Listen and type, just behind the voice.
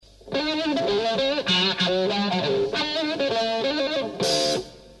From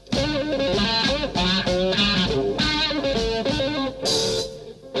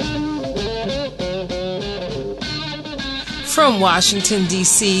Washington,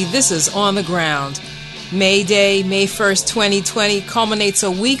 D.C., this is On the Ground. May Day, May 1st, 2020, culminates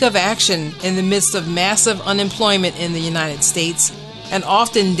a week of action in the midst of massive unemployment in the United States and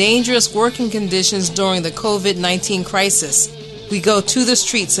often dangerous working conditions during the COVID-19 crisis. We go to the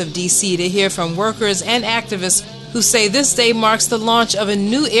streets of D.C. to hear from workers and activists who say this day marks the launch of a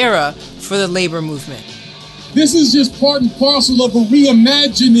new era for the labor movement. This is just part and parcel of a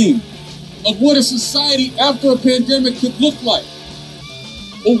reimagining of what a society after a pandemic could look like.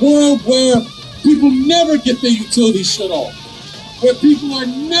 A world where people never get their utilities shut off, where people are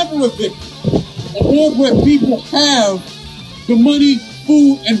never evicted, a world where people have the money,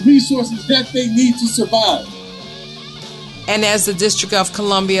 food, and resources that they need to survive. And as the District of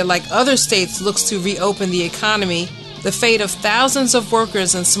Columbia, like other states, looks to reopen the economy, the fate of thousands of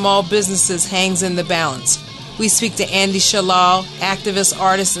workers and small businesses hangs in the balance. We speak to Andy Shalal, activist,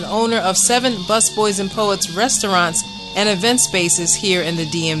 artist, and owner of 7 Busboys and Poets restaurants and event spaces here in the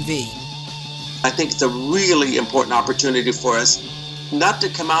DMV. I think it's a really important opportunity for us not to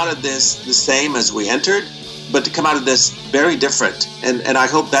come out of this the same as we entered, but to come out of this very different. And I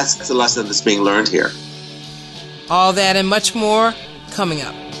hope that's the lesson that's being learned here. All that and much more coming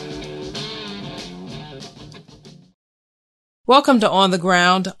up. Welcome to On the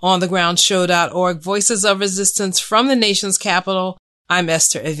Ground, onthegroundshow.org, Voices of Resistance from the nation's capital. I'm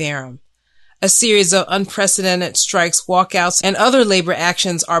Esther Iverem. A series of unprecedented strikes, walkouts, and other labor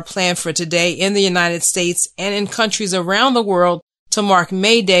actions are planned for today in the United States and in countries around the world to mark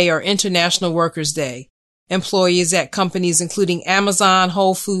May Day or International Workers' Day. Employees at companies including Amazon,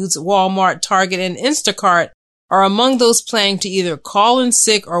 Whole Foods, Walmart, Target, and Instacart are among those planning to either call in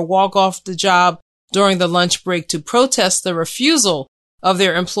sick or walk off the job during the lunch break to protest the refusal of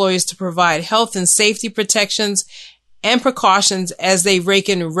their employers to provide health and safety protections and precautions as they rake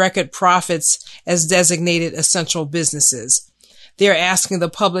in record profits as designated essential businesses. They are asking the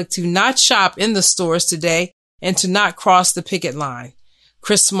public to not shop in the stores today and to not cross the picket line.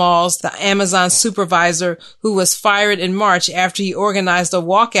 Chris Smalls, the Amazon supervisor who was fired in March after he organized a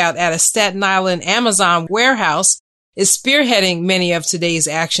walkout at a Staten Island Amazon warehouse, is spearheading many of today's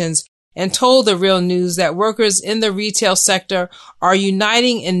actions and told The Real News that workers in the retail sector are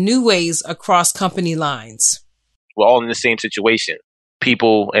uniting in new ways across company lines. We're all in the same situation.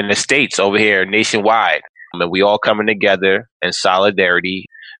 People in the States over here nationwide, and we all coming together in solidarity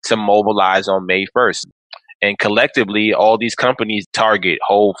to mobilize on May 1st. And collectively, all these companies, Target,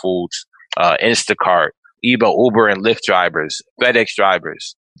 Whole Foods, Instacart, even Uber and Lyft drivers, FedEx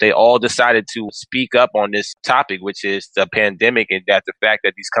drivers, they all decided to speak up on this topic, which is the pandemic and that the fact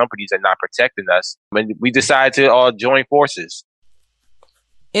that these companies are not protecting us. And we decided to all join forces.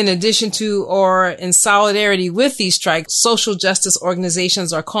 In addition to or in solidarity with these strikes, social justice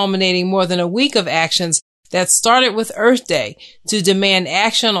organizations are culminating more than a week of actions that started with Earth Day to demand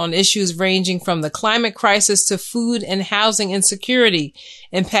action on issues ranging from the climate crisis to food and housing insecurity,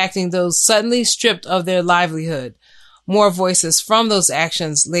 impacting those suddenly stripped of their livelihood. More voices from those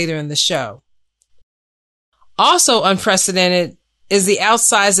actions later in the show. Also unprecedented is the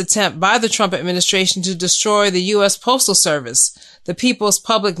outsized attempt by the Trump administration to destroy the U.S. Postal Service, the People's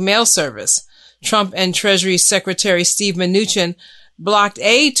Public Mail Service. Trump and Treasury Secretary Steve Mnuchin blocked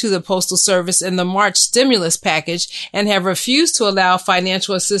aid to the Postal Service in the March stimulus package and have refused to allow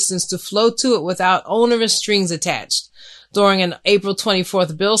financial assistance to flow to it without onerous strings attached. During an April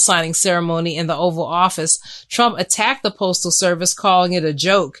 24th bill signing ceremony in the Oval Office, Trump attacked the Postal Service, calling it a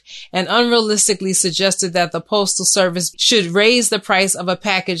joke, and unrealistically suggested that the Postal Service should raise the price of a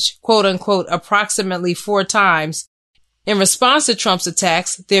package, quote unquote, approximately 4 times. In response to Trump's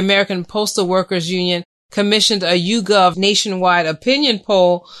attacks, the American Postal Workers Union commissioned a YouGov nationwide opinion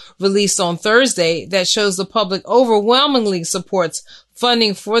poll released on Thursday that shows the public overwhelmingly supports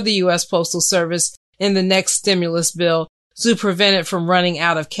funding for the U.S. Postal Service in the next stimulus bill to prevent it from running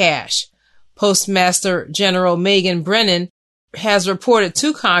out of cash. Postmaster General Megan Brennan has reported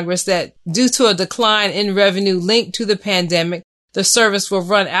to Congress that due to a decline in revenue linked to the pandemic, the service will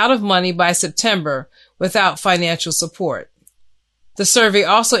run out of money by September without financial support. The survey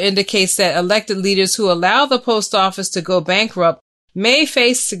also indicates that elected leaders who allow the post office to go bankrupt may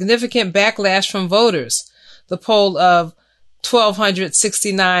face significant backlash from voters. The poll of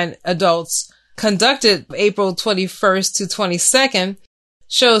 1,269 adults conducted April 21st to 22nd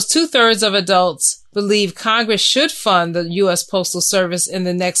shows 2/3 of adults believe Congress should fund the U.S. Postal Service in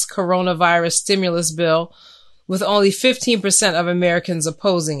the next coronavirus stimulus bill, with only 15% of Americans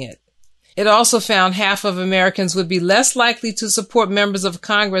opposing it. It also found half of Americans would be less likely to support members of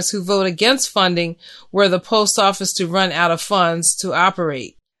Congress who vote against funding were the post office to run out of funds to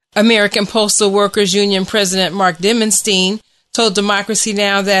operate. American Postal Workers Union President Mark Dimenstein told Democracy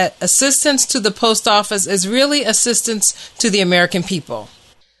Now! That assistance to the post office is really assistance to the American people.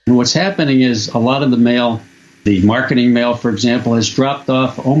 And what's happening is a lot of the mail, the marketing mail, for example, has dropped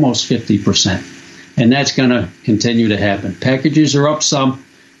off almost 50%. And that's going to continue to happen. Packages are up some,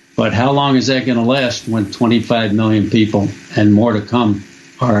 but how long is that going to last when 25 million people and more to come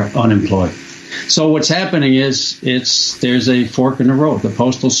are unemployed? So what's happening is there's a fork in the road. The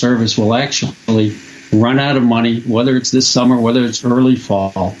Postal Service will actually run out of money, whether it's this summer, whether it's early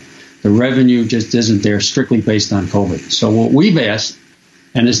fall. The revenue just isn't there strictly based on COVID. So what we've asked,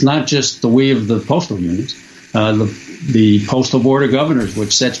 and it's not just the we of the postal unions, the Postal Board of Governors,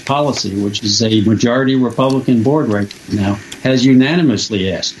 which sets policy, which is a majority Republican board right now, has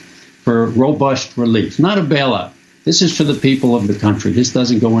unanimously asked for robust relief, not a bailout. This is for the people of the country. This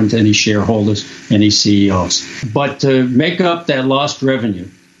doesn't go into any shareholders, any CEOs. But to make up that lost revenue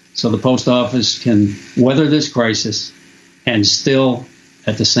so the post office can weather this crisis and still,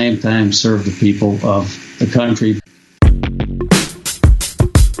 at the same time, serve the people of the country.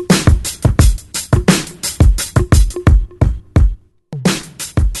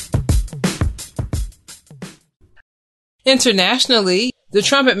 Internationally, the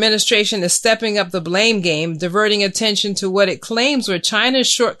Trump administration is stepping up the blame game, diverting attention to what it claims were China's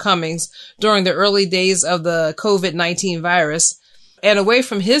shortcomings during the early days of the COVID-19 virus, and away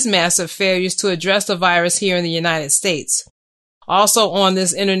from his massive failures to address the virus here in the United States. Also on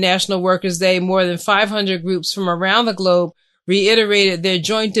this International Workers' Day, more than 500 groups from around the globe reiterated their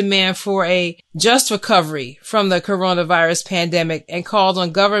joint demand for a just recovery from the coronavirus pandemic and called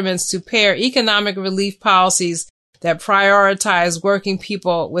on governments to pair economic relief policies that prioritize working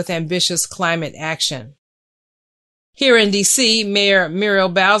people with ambitious climate action. Here in D.C., Mayor Muriel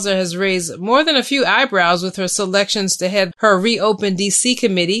Bowser has raised more than a few eyebrows with her selections to head her Reopen D.C.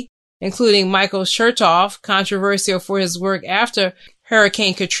 committee, including Michael Chertoff, controversial for his work after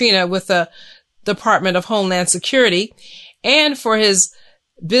Hurricane Katrina with the Department of Homeland Security, and for his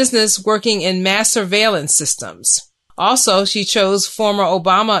business working in mass surveillance systems. Also, she chose former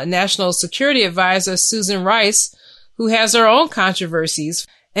Obama National Security Advisor Susan Rice, who has her own controversies,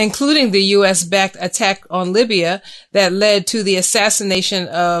 including the U.S.-backed attack on Libya that led to the assassination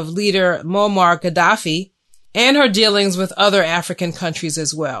of leader Muammar Gaddafi, and her dealings with other African countries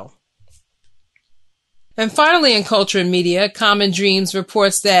as well. And finally, in culture and media, Common Dreams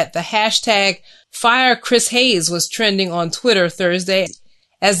reports that the hashtag Fire Chris Hayes was trending on Twitter Thursday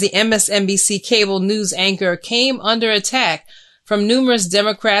as the MSNBC cable news anchor came under attack from numerous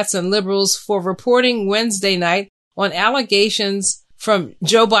Democrats and liberals for reporting Wednesday night on allegations from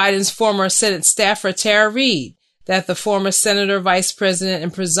Joe Biden's former Senate staffer Tara Reid that the former senator, vice president,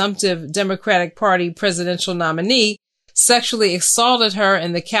 and presumptive Democratic Party presidential nominee sexually assaulted her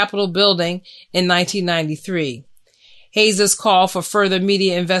in the Capitol building in 1993. Hayes' call for further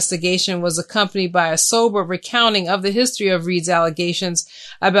media investigation was accompanied by a sober recounting of the history of Reid's allegations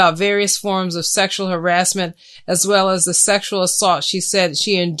about various forms of sexual harassment, as well as the sexual assault she said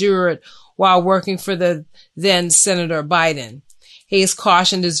she endured while working for the then Senator Biden. Hayes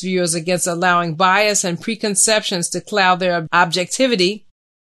cautioned his viewers against allowing bias and preconceptions to cloud their objectivity.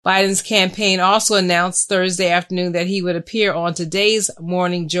 Biden's campaign also announced Thursday afternoon that he would appear on today's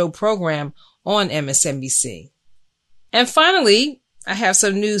Morning Joe program on MSNBC. And finally, I have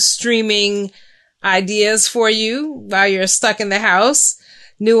some new streaming ideas for you while you're stuck in the house.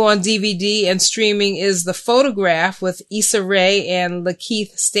 New on DVD and streaming is The Photograph with Issa Rae and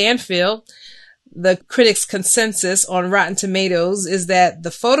Lakeith Stanfield. The critics' consensus on Rotten Tomatoes is that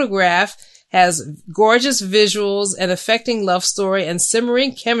The Photograph has gorgeous visuals, an affecting love story, and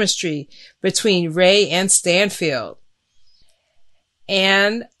simmering chemistry between Rae and Stanfield.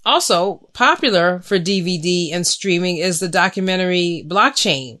 And also popular for DVD and streaming is the documentary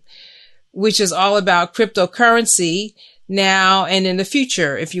Blockchain, which is all about cryptocurrency now and in the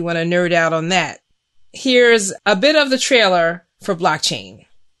future, if you want to nerd out on that. Here's a bit of the trailer for Blockchain.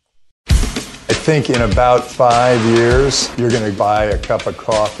 I think in about 5 years, you're going to buy a cup of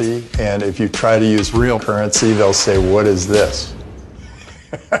coffee, and if you try to use real currency, they'll say, "What is this?"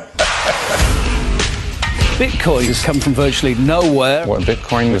 Bitcoin has come from virtually nowhere. What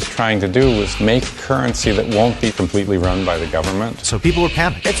Bitcoin was trying to do was make currency that won't be completely run by the government. So people were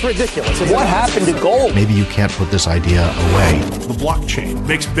panicking. It's ridiculous. What happened to gold? Maybe you can't put this idea away. The blockchain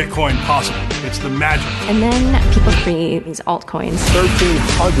makes Bitcoin possible. It's the magic. And then people create these altcoins.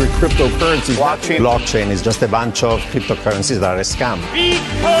 1,300 cryptocurrencies. Blockchain is just a bunch of cryptocurrencies that are a scam.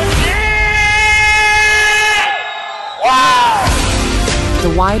 Bitcoin!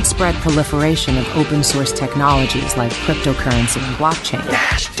 With the widespread proliferation of open source technologies like cryptocurrency and blockchain,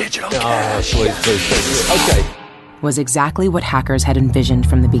 digital cash. Please. Okay. Was exactly what hackers had envisioned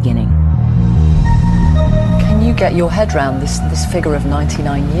from the beginning. Can you get your head around this figure of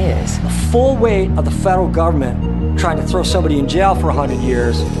 99 years? The full weight of the federal government trying to throw somebody in jail for 100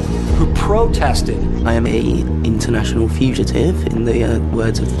 years who protested. I am an international fugitive, in the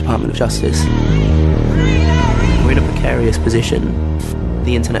words of the Department of Justice. We're in a precarious position.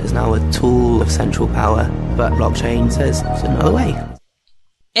 The internet is now a tool of central power, but blockchain says it's another way.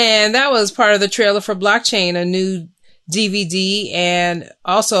 And that was part of the trailer for Blockchain, a new DVD and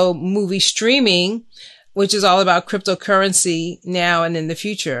also movie streaming, which is all about cryptocurrency now and in the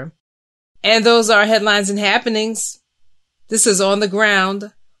future. And those are headlines and happenings. This is On the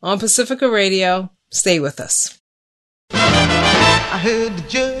Ground on Pacifica Radio. Stay with us. I heard the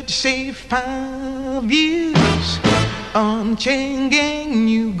judge say 5 years on chain gang,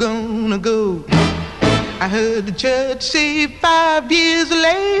 you gonna go. I heard the judge say 5 years of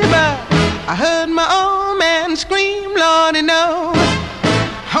labor. I heard my old man scream, Lordy, no.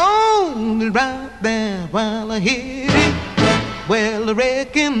 Hold it right there while I hit it. Well, I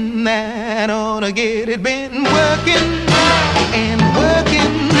reckon that ought to get it. Been working and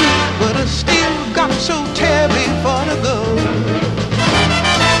working, but I still got so terribly far to go.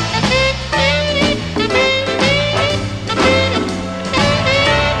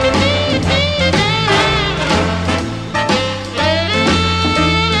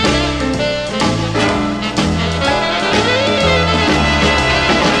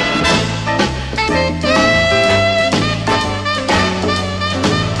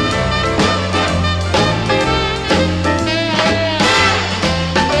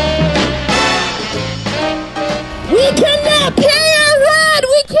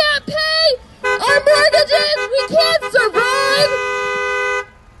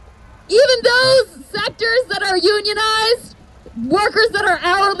 Even those sectors that are unionized, workers that are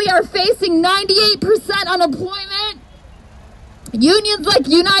hourly are facing 98% unemployment. Unions like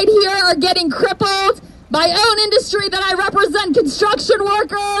Unite Here are getting crippled. My own industry that I represent, construction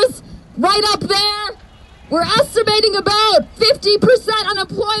workers, right up there. We're estimating about 50%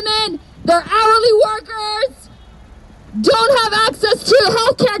 unemployment. They're hourly workers, don't have access to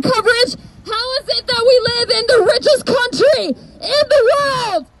healthcare coverage. How is it that we live in the richest country in the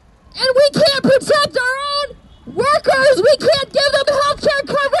world and we can't protect our own workers? We can't give them healthcare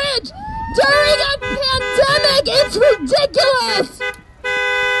coverage during a pandemic. It's ridiculous.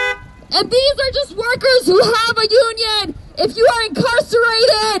 And these are just workers who have a union. If you are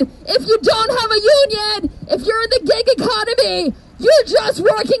incarcerated, if you don't have a union, if you're in the gig economy, you're just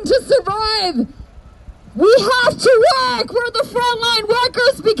working to survive. We have to work. We're the frontline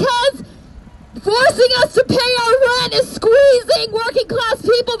workers because forcing us to pay our rent is squeezing working class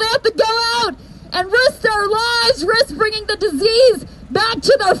people. They have to go out and risk their lives, risk bringing the disease back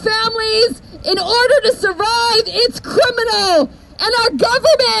to their families in order to survive. It's criminal. And our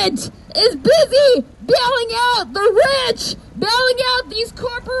government is busy bailing out the rich, bailing out these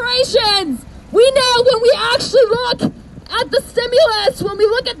corporations. We know when we actually look at the stimulus, when we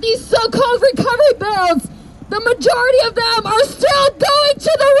look at these so-called recovery bills, the majority of them are still going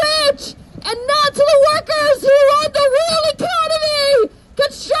to the rich and not to the workers who run the real economy.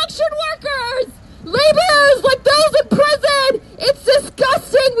 Construction workers, laborers like those in prison. It's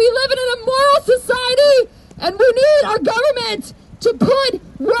disgusting. We live in an immoral society, and we need our government to put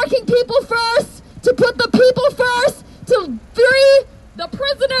working people first, to put the people first, to free the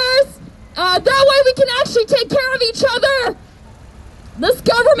prisoners. That way we can actually take care of each other. This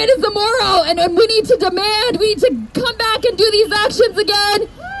government is immoral, and we need to demand, we need to come back and do these actions again.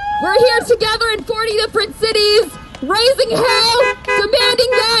 We're here together in 40 different cities, raising hell,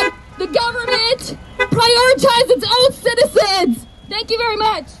 demanding that the government prioritize its own citizens. Thank you very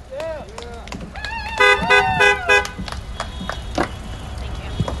much.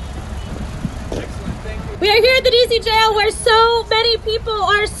 We are here at the DC jail where so many people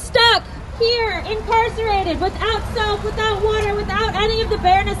are stuck here, incarcerated, without soap, without water, without any of the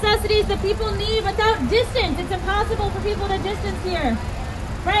bare necessities that people need, without distance. It's impossible for people to distance here.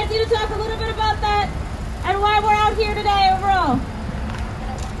 Brian's going to talk a little bit about that and why we're out here today overall.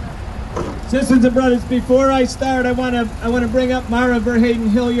 Sisters and brothers, before I start, I want to bring up Mara Verheyden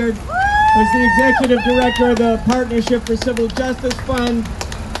Hilliard, who's the executive director of the Partnership for Civil Justice Fund.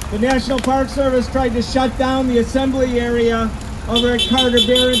 The National Park Service tried to shut down the assembly area over at Carter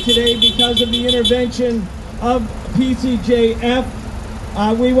Barron today because of the intervention of PCJF.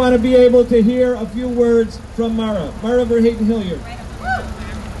 We want to be able to hear a few words from Mara Verheyden Hilliard.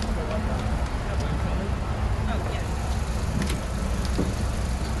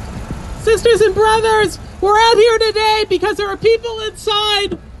 Sisters and brothers, we're out here today because there are people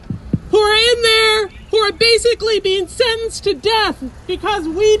inside who are in there who are basically being sentenced to death because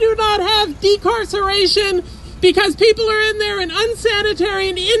we do not have decarceration, because people are in there in unsanitary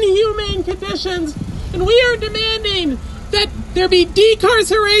and inhumane conditions, and we are demanding that there be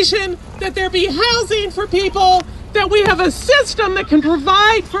decarceration, that there be housing for people, that we have a system that can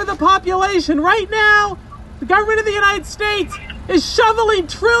provide for the population. Right now, the government of the United States is shoveling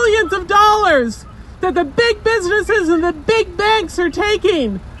trillions of dollars that the big businesses and the big banks are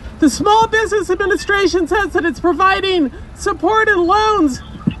taking. The Small Business Administration says that it's providing support and loans,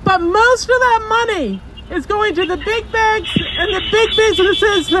 but most of that money is going to the big banks and the big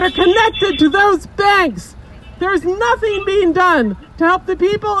businesses that are connected to those banks. There's nothing being done to help the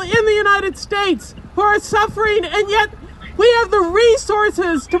people in the United States who are suffering, and yet we have the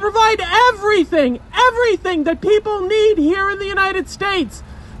resources to provide everything that people need here in the United States.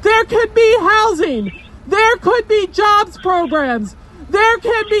 There could be housing, there could be jobs programs, there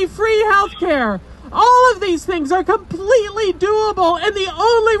can be free health care. All of these things are completely doable, and the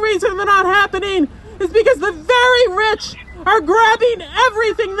only reason they're not happening is because the very rich are grabbing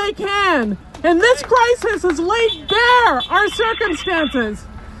everything they can. And this crisis has laid bare our circumstances.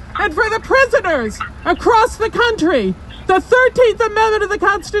 And for the prisoners across the country, the 13th Amendment of the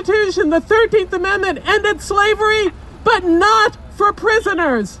Constitution, the 13th Amendment ended slavery, but not for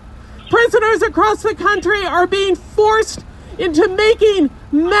prisoners. Prisoners across the country are being forced into making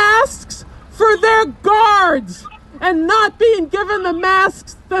masks for their guards and not being given the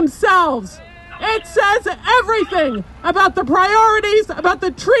masks themselves. It says everything about the priorities, about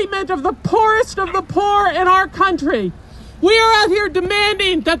the treatment of the poorest of the poor in our country. We are out here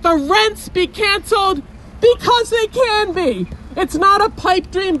demanding that the rents be canceled because they can be. It's not a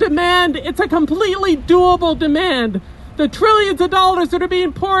pipe dream demand. It's a completely doable demand. The trillions of dollars that are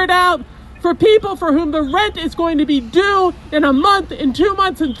being poured out for people for whom the rent is going to be due in a month, in 2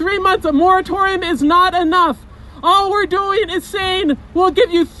 months, in 3 months, a moratorium is not enough. All we're doing is saying we'll give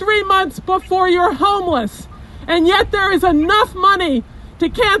you 3 months before you're homeless. And yet there is enough money to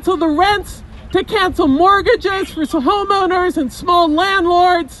cancel the rents, to cancel mortgages for homeowners and small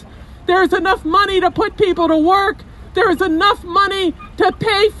landlords. There's enough money to put people to work. There is enough money to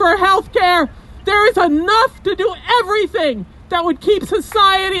pay for health care. There is enough to do everything that would keep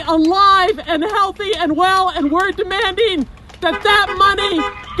society alive and healthy and well, and we're demanding that money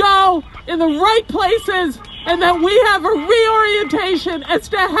go in the right places and that we have a reorientation as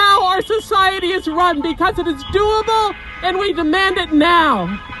to how our society is run, because it is doable and we demand it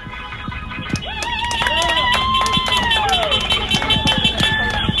now.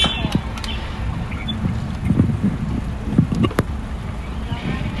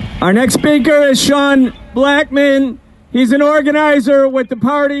 Our next speaker is Sean Blackman. He's an organizer with the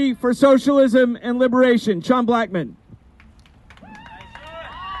Party for Socialism and Liberation. Sean Blackman.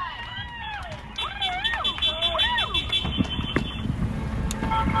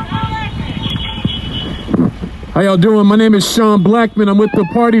 How y'all doing? My name is Sean Blackman. I'm with the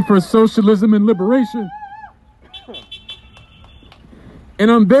Party for Socialism and Liberation. And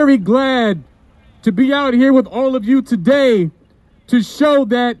I'm very glad to be out here with all of you today to show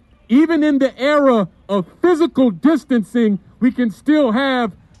that even in the era of physical distancing, we can still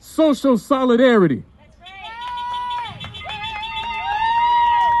have social solidarity.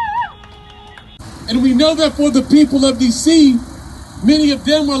 And we know that for the people of DC, many of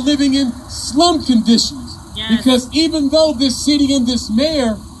them are living in slum conditions. Yes. Because even though this city and this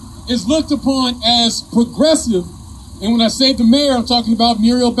mayor is looked upon as progressive, and when I say the mayor, I'm talking about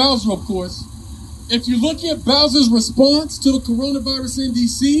Muriel Bowser, of course. If you look at Bowser's response to the coronavirus in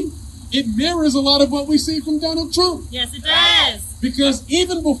DC, it mirrors a lot of what we see from Donald Trump. Yes, it does. Because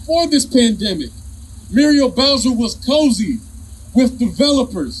even before this pandemic, Muriel Bowser was cozy with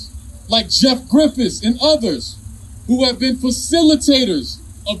developers like Jeff Griffiths and others who have been facilitators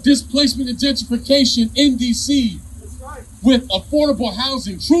of displacement and gentrification in DC. That's right. With affordable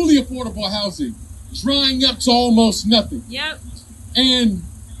housing, truly affordable housing, drying up to almost nothing. Yep. And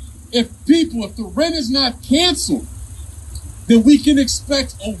if the rent is not canceled, then we can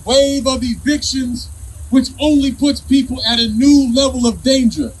expect a wave of evictions, which only puts people at a new level of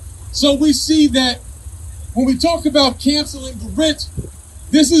danger. So we see that when we talk about canceling the rent,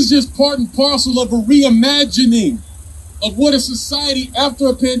 this is just part and parcel of a reimagining of what a society after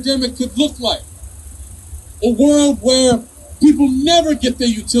a pandemic could look like. A world where people never get their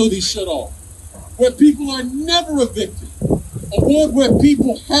utilities shut off, where people are never evicted, a world where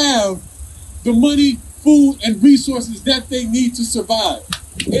people have the money, food, and resources that they need to survive.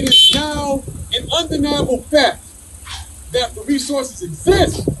 It is now an undeniable fact that the resources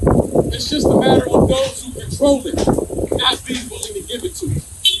exist, It's just a matter of those who control it not being willing to give it to you.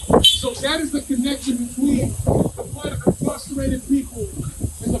 So that is the connection between the plight of incarcerated people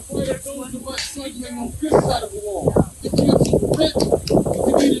and the plight of those of us struggling on this side of the wall. To cancel the rent,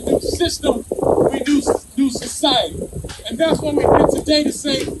 to need a new system, we new society. And that's why we're here today to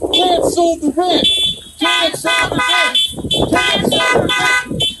say, cancel the rent. Cancel the rent. Cancel the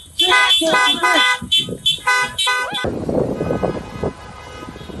rent. Cancel the rent.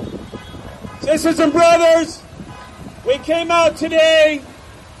 Sisters and brothers, we came out today,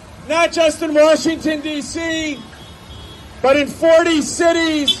 not just in Washington, D.C., but in 40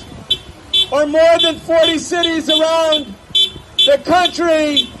 cities, or more than 40 cities around the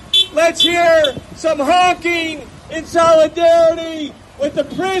country. Let's hear some honking in solidarity with the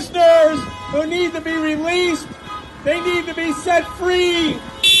prisoners who need to be released. They need to be set free.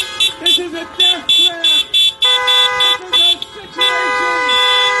 This is a death trap. This is a situation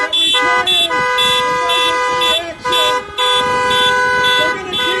that requires emergency action. We're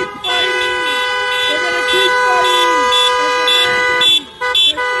going to keep fighting. We're going to keep fighting and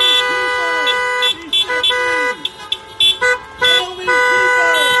demanding that these people be set free. All these people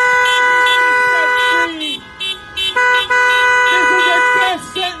need to be set free. This is a death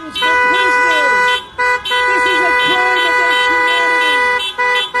sentence for prisoners. This is a crime against humanity.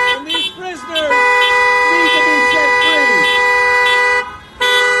 And these prisoners need to be set free.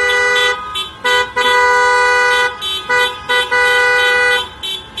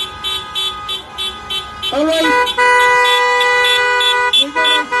 All right.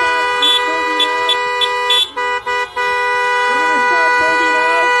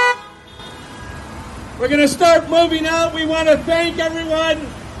 We're going to start moving out. We want to thank everyone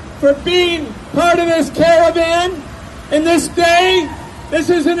for being part of this caravan. And this day, this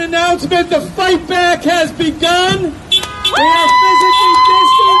is an announcement. The fight back has begun. We are physically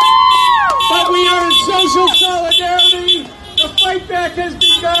distant, but we are in social solidarity. The fight back has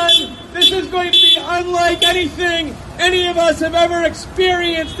begun. This is going to be unlike anything any of us have ever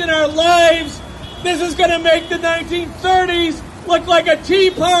experienced in our lives. This is going to make the 1930s look like a tea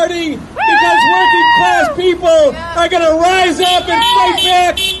party, because working class people are going to rise up and fight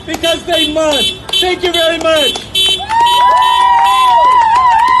back because they must. Thank you very much.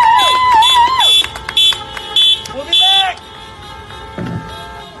 We'll be back.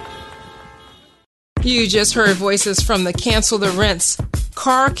 You just heard voices from the Cancel the Rents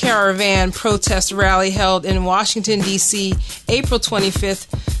car caravan protest rally held in Washington, D.C., April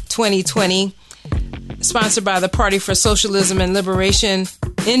 25th, 2020. Sponsored by the Party for Socialism and Liberation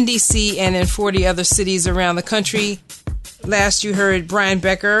in D.C. and in 40 other cities around the country. Last you heard Brian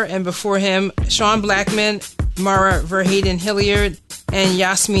Becker, and before him, Sean Blackman, Mara Verheyden Hilliard, and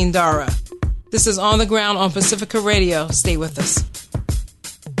Yasmin Dara. This is On the Ground on Pacifica Radio. Stay with us.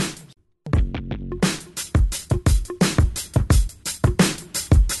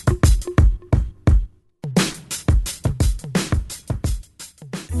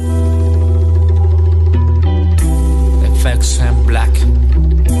 And Black.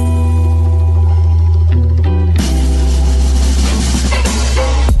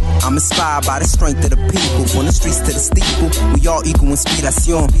 I'm inspired by the strength of the people. From the streets to the steeple, we all equal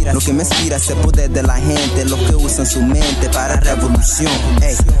inspiración. Lo que me inspira es el poder de la gente, lo que usan su mente para revolución.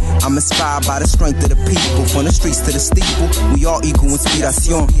 Hey, I'm inspired by the strength of the people. From the streets to the steeple, we all equal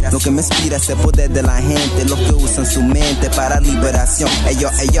inspiración. Lo que me inspira es el poder de la gente, lo que usan su mente para liberación. Hey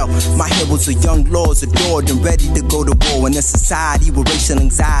yo, my heroes are young lords, adored and ready to go to war in a society with racial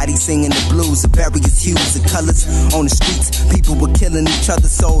anxiety, singing the blues of various hues and colors. On the streets, people were killing each other,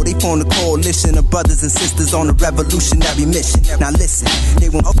 so they formed a coalition of brothers and sisters on a revolutionary mission. Now listen, they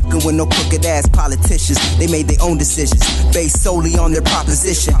weren't fucking with no crooked ass politicians. They made their own decisions based solely on their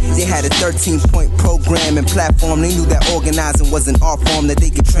proposition. They had a 13-point program and platform. They knew that organizing was an art form that they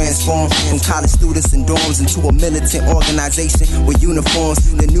could transform from college students and dorms into a militant organization with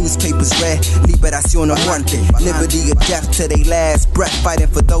uniforms. The newspapers read Liberación o Muerte, liberty or death to their last breath, fighting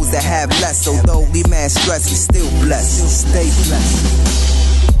for those that have less. So though we mad stress, we still blessed. Stay blessed.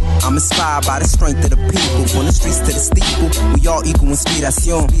 I'm inspired by the strength of the people. From the streets to the steeple, we all equal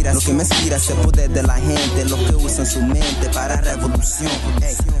inspiración. Lo que me inspira es el poder de la gente, lo que usan su mente para revolución.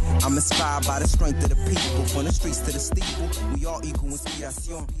 Hey, I'm inspired by the strength of the people. From the streets to the steeple, we all equal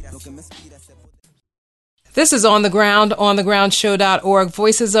inspiración. Lo que me inspira es el poder. This is On the Ground, onthegroundshow.org,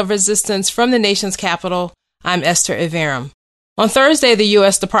 Voices of Resistance from the nation's capital. I'm Esther Iverum. On Thursday, the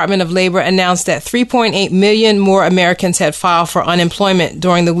U.S. Department of Labor announced that 3.8 million more Americans had filed for unemployment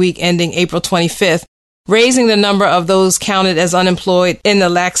during the week ending April 25th, raising the number of those counted as unemployed in the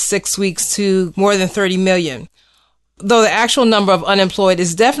last 6 weeks to more than 30 million. though the actual number of unemployed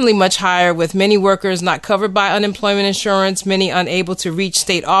is definitely much higher, with many workers not covered by unemployment insurance, many unable to reach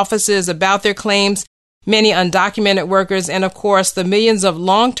state offices about their claims, many undocumented workers, and of course, the millions of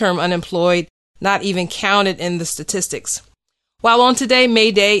long-term unemployed not even counted in the statistics. While on today,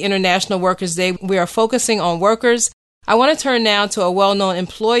 May Day, International Workers' Day, we are focusing on workers. I want to turn now to a well-known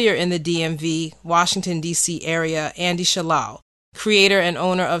employer in the DMV, Washington, D.C. area, Andy Shalal, creator and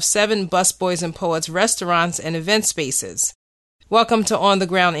owner of 7 Busboys and Poets restaurants and event spaces. Welcome to On the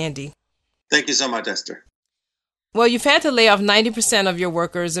Ground, Andy. Thank you so much, Esther. Well, you've had to lay off 90% of your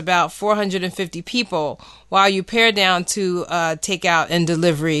workers, about 450 people, while you pare down to takeout and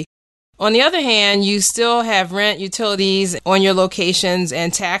delivery. On the other hand, you still have rent, utilities on your locations,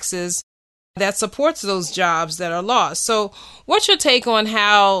 and taxes that supports those jobs that are lost. So what's your take on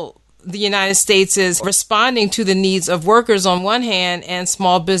how the United States is responding to the needs of workers on one hand and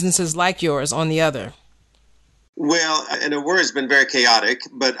small businesses like yours on the other? Well, in a word, it's been very chaotic,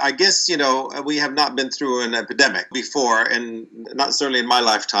 but I guess, we have not been through an epidemic before, and not certainly in my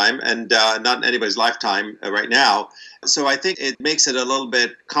lifetime, and not in anybody's lifetime right now. So I think it makes it a little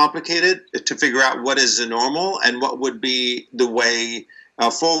bit complicated to figure out what is the normal and what would be the way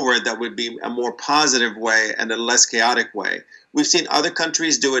forward that would be a more positive way and a less chaotic way. We've seen other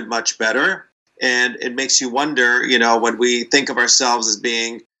countries do it much better, and it makes you wonder, when we think of ourselves as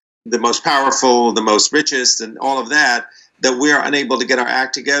being the most powerful, the most richest, and all of that, that we are unable to get our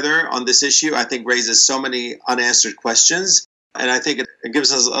act together on this issue, I think raises so many unanswered questions. And I think it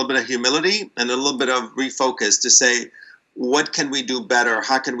gives us a little bit of humility and a little bit of refocus to say, what can we do better?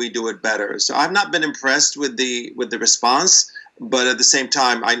 How can we do it better? So I've not been impressed with the response, but at the same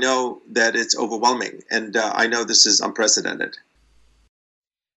time, I know that it's overwhelming, and I know this is unprecedented.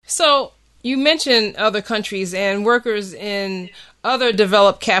 So you mentioned other countries, and workers in other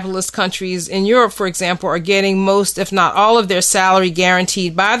developed capitalist countries in Europe, for example, are getting most, if not all, of their salary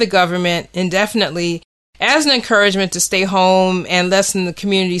guaranteed by the government indefinitely as an encouragement to stay home and lessen the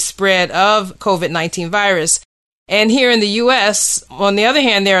community spread of COVID-19 virus. And here in the U.S., on the other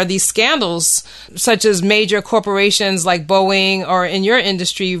hand, there are these scandals, such as major corporations like Boeing, or in your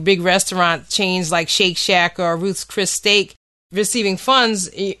industry, big restaurant chains like Shake Shack or Ruth's Chris Steak, receiving funds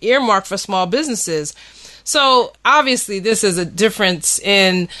earmarked for small businesses. So obviously this is a difference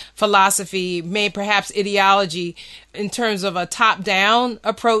in philosophy, maybe perhaps ideology, in terms of a top-down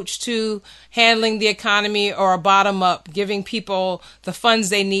approach to handling the economy, or a bottom-up, giving people the funds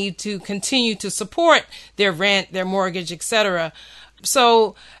they need to continue to support their rent, their mortgage, etc.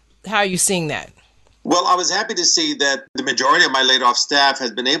 So how are you seeing that? Well, I was happy to see that the majority of my laid-off staff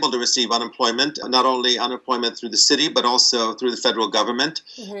has been able to receive unemployment, not only unemployment through the city, but also through the federal government.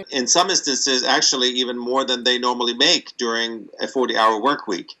 Mm-hmm. In some instances, actually even more than they normally make during a 40-hour work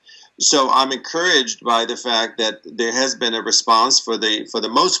week. So I'm encouraged by the fact that there has been a response for the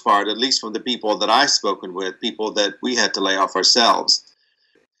most part, at least from the people that I've spoken with, people that we had to lay off ourselves.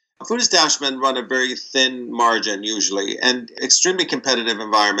 Food establishments run a very thin margin usually, and extremely competitive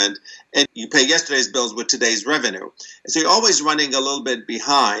environment, and you pay yesterday's bills with today's revenue. So you're always running a little bit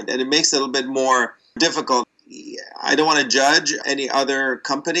behind, and it makes it a little bit more difficult. I don't want to judge any other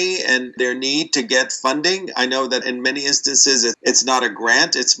company and their need to get funding. I know that in many instances it's not a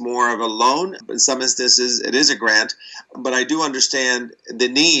grant, it's more of a loan. In some instances it is a grant, but I do understand the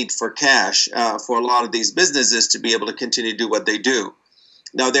need for cash for a lot of these businesses to be able to continue to do what they do.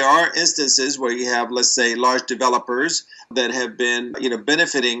 Now, there are instances where you have, let's say, large developers that have been,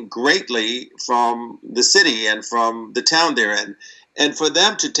 benefiting greatly from the city and from the town they're in. And for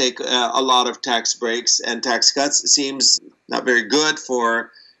them to take a lot of tax breaks and tax cuts seems not very good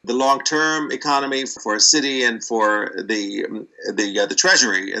for the long-term economy, for a city, and for the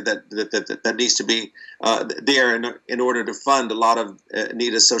treasury that needs to be there in order to fund a lot of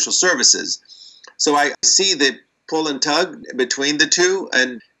needed social services. So I see the pull and tug between the two.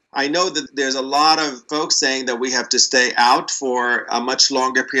 And I know that there's a lot of folks saying that we have to stay out for a much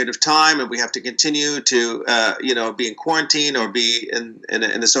longer period of time, and we have to continue to, be in quarantine or be in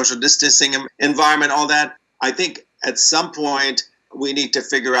a social distancing environment, all that. I think at some point we need to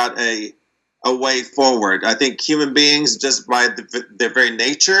figure out a way forward. I think human beings, just by their very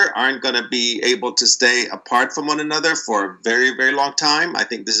nature, aren't going to be able to stay apart from one another for a very, very long time. I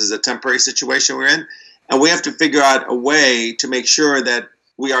think this is a temporary situation we're in. And we have to figure out a way to make sure that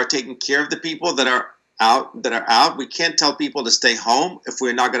we are taking care of the people that are out. We can't tell people to stay home if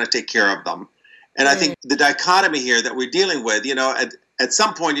we're not going to take care of them. And I think the dichotomy here that we're dealing with, at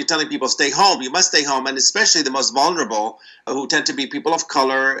some point you're telling people stay home, you must stay home, and especially the most vulnerable, who tend to be people of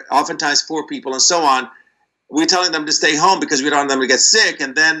color, oftentimes poor people and so on, we're telling them to stay home because we don't want them to get sick,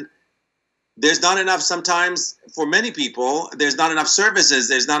 and then there's not enough sometimes for many people. There's not enough services.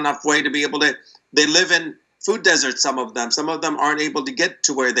 There's not enough way to be able to, they live in food deserts, some of them. Some of them aren't able to get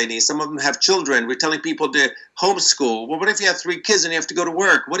to where they need. Some of them have children. We're telling people to homeschool. Well, what if you have 3 kids and you have to go to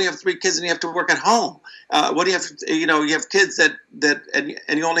work? What do you have 3 kids and you have to work at home? What do you have, you have kids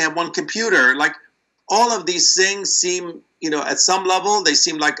and you only have 1 computer. Like, all of these things seem, at some level, they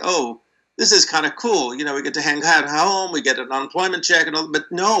seem like, oh, this is kind of cool. We get to hang out at home, we get an unemployment check and all,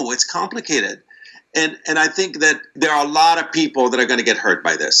 but no, it's complicated. And I think that there are a lot of people that are going to get hurt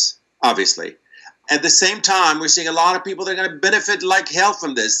by this, obviously. At the same time, we're seeing a lot of people that are going to benefit like hell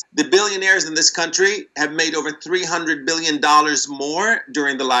from this. The billionaires in this country have made over $300 billion more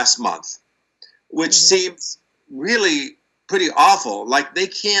during the last month, which seems really pretty awful. Like, they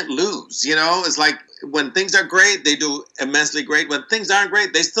can't lose, It's like when things are great, they do immensely great. When things aren't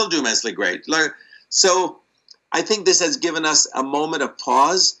great, they still do immensely great. So I think this has given us a moment of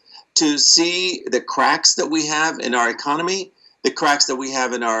pause to see the cracks that we have in our economy, the cracks that we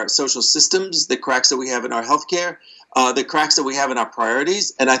have in our social systems, the cracks that we have in our healthcare, the cracks that we have in our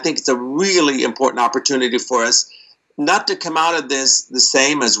priorities. And I think it's a really important opportunity for us not to come out of this the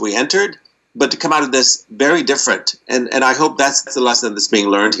same as we entered, but to come out of this very different. And I hope that's the lesson that's being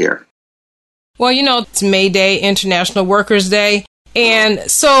learned here. Well, it's May Day, International Workers' Day.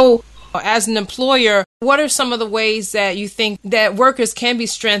 And so as an employer, what are some of the ways that you think that workers can be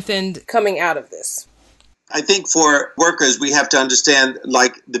strengthened coming out of this? I think for workers, we have to understand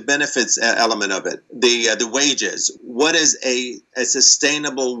the benefits element of it, the wages. What is a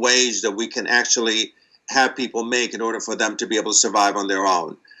sustainable wage that we can actually have people make in order for them to be able to survive on their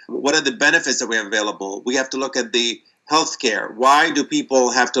own? What are the benefits that we have available? We have to look at the healthcare. Why do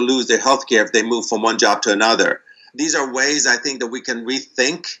people have to lose their healthcare if they move from one job to another? These are ways I think that we can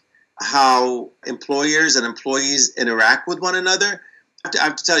rethink how employers and employees interact with one another. I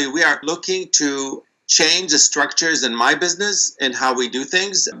have to tell you, we are looking to change the structures in my business and how we do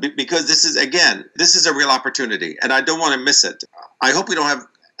things, because this is a real opportunity and I don't want to miss it. I hope we don't have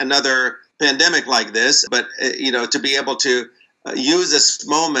another pandemic like this, but to be able to use this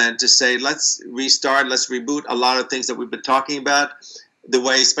moment to say, let's restart, let's reboot a lot of things that we've been talking about, the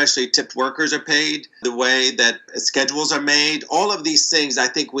way especially tipped workers are paid, the way that schedules are made, all of these things I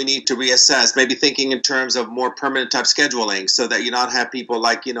think we need to reassess, maybe thinking in terms of more permanent type scheduling so that you not have people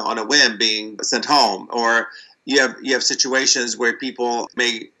on a whim being sent home, or you have situations where people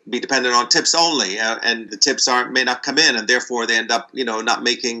may be dependent on tips only and the tips may not come in and therefore they end up not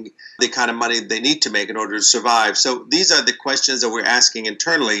making the kind of money they need to make in order to survive. So these are the questions that we're asking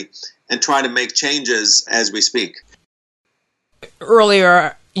internally and trying to make changes as we speak.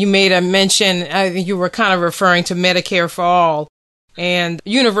 Earlier, you made a mention, I think you were kind of referring to Medicare for all and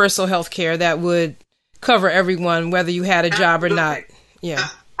universal health care that would cover everyone, whether you had a job or not. Yeah.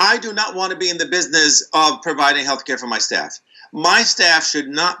 I do not want to be in the business of providing health care for my staff. My staff should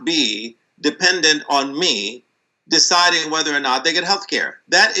not be dependent on me deciding whether or not they get health care.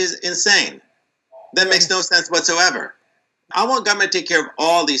 That is insane. That makes no sense whatsoever. I want government to take care of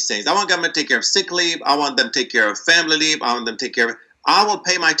all these things. I want government to take care of sick leave. I want them to take care of family leave. I want them to take care of... I will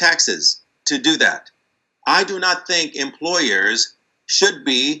pay my taxes to do that. I do not think employers should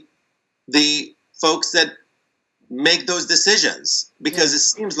be the folks that make those decisions, because it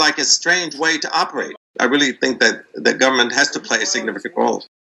seems like a strange way to operate. I really think that the government has to play a significant role.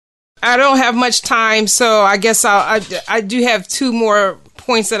 I don't have much time, so I guess I do have 2 more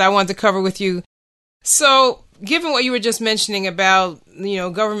points that I want to cover with you. So given what you were just mentioning about,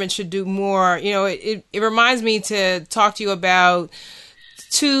 government should do more, it reminds me to talk to you about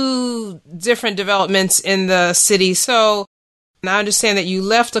 2 different developments in the city. So I understand that you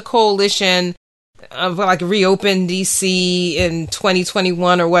left a coalition of Reopen DC in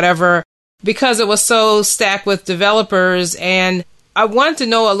 2021 or whatever, because it was so stacked with developers. And I wanted to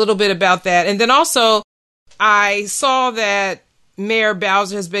know a little bit about that. And then also I saw that Mayor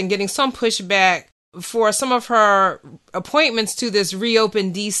Bowser has been getting some pushback for some of her appointments to this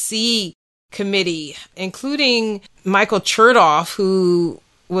Reopen DC committee, including Michael Chertoff, who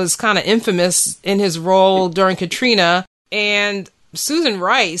was kind of infamous in his role during Katrina, and Susan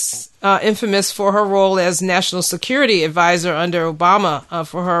Rice, infamous for her role as National Security Advisor under Obama,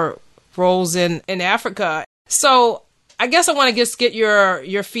 for her roles in Africa. So I guess I want to just get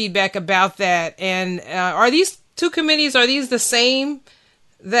your feedback about that. And are these 2 committees, are these the same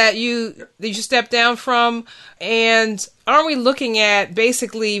that you stepped down from? And aren't we looking at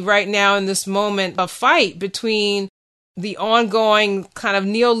basically right now in this moment a fight between the ongoing kind of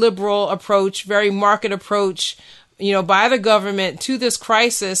neoliberal approach, very market approach, by the government to this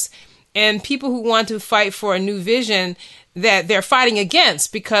crisis, and people who want to fight for a new vision that they're fighting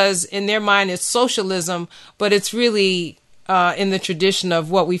against, because in their mind it's socialism, but it's really in the tradition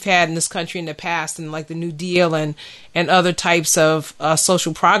of what we've had in this country in the past, and like the New Deal and other types of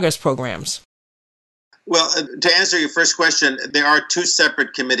social progress programs. Well, to answer your first question, there are two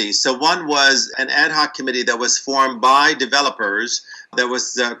separate committees. So one was an ad hoc committee that was formed by developers that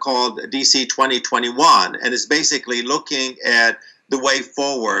was called DC 2021, and is basically looking at the way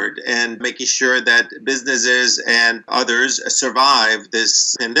forward and making sure that businesses and others survive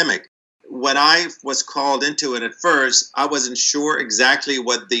this pandemic. When I was called into it at first, I wasn't sure exactly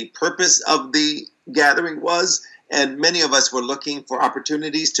what the purpose of the gathering was. And many of us were looking for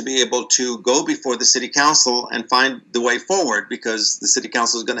opportunities to be able to go before the city council and find the way forward, because the city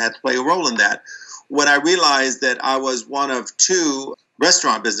council is going to have to play a role in that. When I realized that I was one of two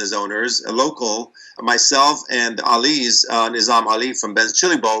restaurant business owners, a local, myself and Ali's, Nizam Ali from Ben's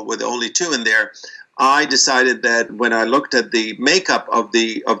Chili Bowl, were the only two in there, I decided that when I looked at the makeup of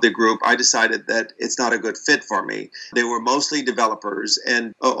the group, I decided that it's not a good fit for me. They were mostly developers,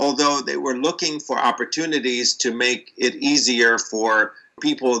 and although they were looking for opportunities to make it easier for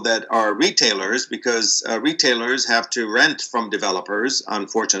people that are retailers, because retailers have to rent from developers,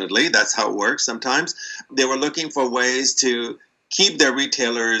 unfortunately, that's how it works sometimes. They were looking for ways to keep their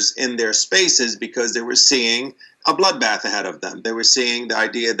retailers in their spaces, because they were seeing a bloodbath ahead of them. They were seeing the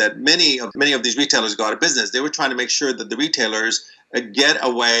idea that many of these retailers go out of business. They were trying to make sure that the retailers get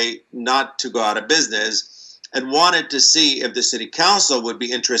a way not to go out of business, and wanted to see if the city council would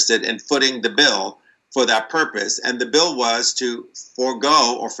be interested in footing the bill for that purpose. And the bill was to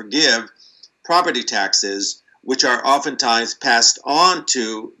forego or forgive property taxes, which are oftentimes passed on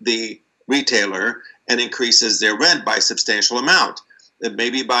to the retailer and increases their rent by a substantial amount,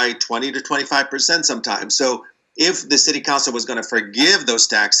 maybe by 20 to 25% sometimes. So if the city council was going to forgive those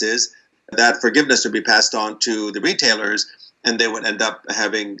taxes, that forgiveness would be passed on to the retailers, and they would end up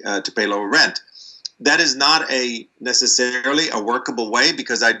having to pay lower rent. That is not necessarily a workable way,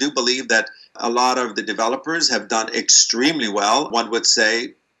 because I do believe that a lot of the developers have done extremely well, one would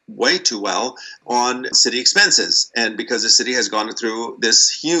say way too well, on city expenses. And because the city has gone through this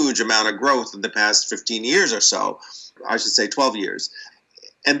huge amount of growth in the past 15 years or so, I should say 12 years.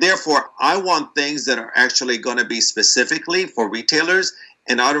 And therefore, I want things that are actually going to be specifically for retailers,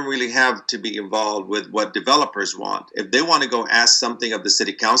 and I don't really have to be involved with what developers want. If they want to go ask something of the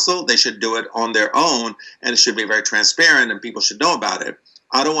city council, they should do it on their own, and it should be very transparent, and people should know about it.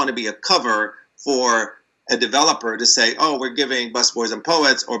 I don't want to be a cover for a developer to say, oh, we're giving Busboys and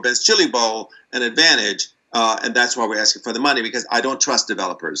Poets or Ben's Chili Bowl an advantage, and that's why we're asking for the money, because I don't trust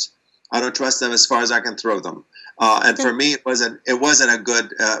developers. I don't trust them as far as I can throw them. And for me, it wasn't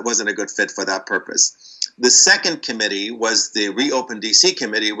a good fit for that purpose. The second committee was the Reopen DC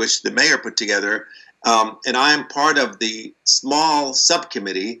committee, which the mayor put together, and I am part of the small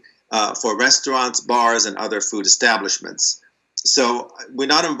subcommittee for restaurants, bars, and other food establishments. So we're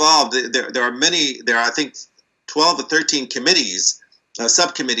not involved. There are I think 12 or 13 committees,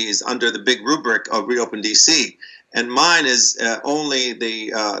 subcommittees under the big rubric of Reopen DC, and mine is only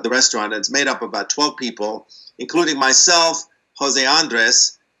the restaurant. It's made up of about 12 people, including myself, Jose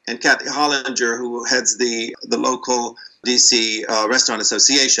Andres, and Kathy Hollinger, who heads the local DC Restaurant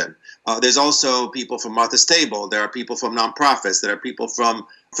Association. There's also people from Martha's Table. There are people from nonprofits. There are people from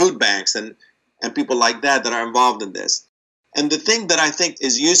food banks and people like that are involved in this. And the thing that I think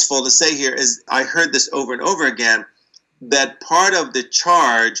is useful to say here is, I heard this over and over again, that part of the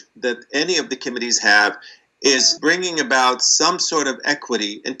charge that any of the committees have is bringing about some sort of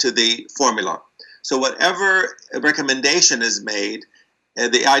equity into the formula. So whatever recommendation is made,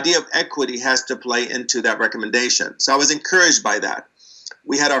 the idea of equity has to play into that recommendation. So I was encouraged by that.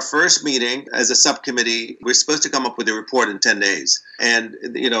 We had our first meeting as a subcommittee. We're supposed to come up with a report in 10 days and,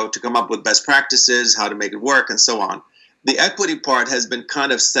 to come up with best practices, how to make it work, and so on. The equity part has been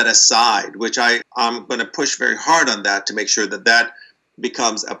kind of set aside, which I'm going to push very hard on that to make sure that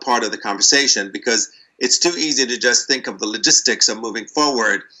becomes a part of the conversation, because it's too easy to just think of the logistics of moving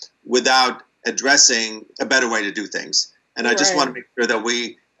forward without addressing a better way to do things. And I just want to make sure that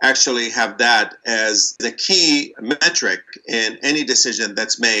we actually have that as the key metric in any decision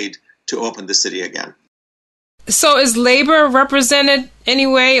that's made to open the city again. So is labor represented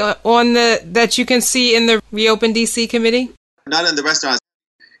anyway on that you can see in the Reopen DC committee? Not in the restaurants.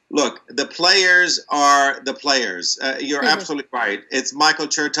 Look, the players are the players. You're absolutely right. It's Michael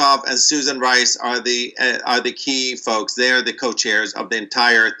Chertoff and Susan Rice are the key folks. They're the co-chairs of the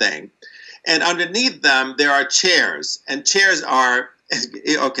entire thing. And underneath them, there are chairs. And chairs are,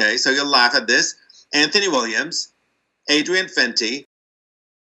 okay, so you'll laugh at this, Anthony Williams, Adrian Fenty,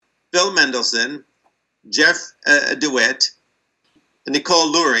 Phil Mendelson, Jeff DeWitt,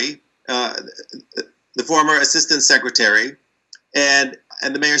 Nicole Lurie, the former assistant secretary, and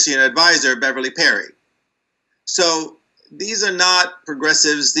the mayor's senior advisor, Beverly Perry. So these are not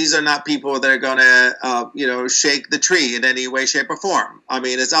progressives. These are not people that are going to, shake the tree in any way, shape, or form. I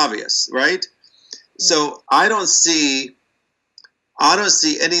mean, it's obvious, right? So I don't see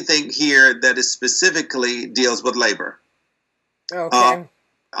anything here that is specifically deals with labor. Okay.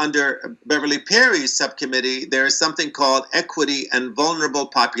 Under Beverly Perry's subcommittee, there is something called Equity and Vulnerable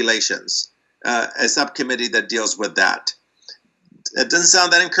Populations, a subcommittee that deals with that. It doesn't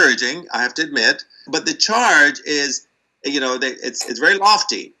sound that encouraging, I have to admit, but the charge is, it's very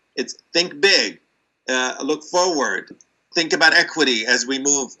lofty. It's think big, look forward, think about equity as we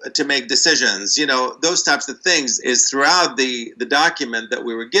move to make decisions. Those types of things is throughout the document that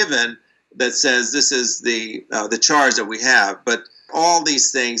we were given that says this is the charge that we have. But all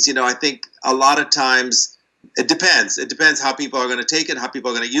these things, I think a lot of times it depends. It depends how people are going to take it, how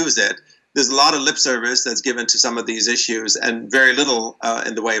people are going to use it. There's a lot of lip service that's given to some of these issues and very little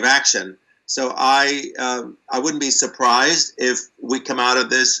in the way of action. So I wouldn't be surprised if we come out of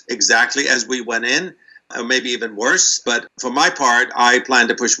this exactly as we went in, or maybe even worse. But for my part, I plan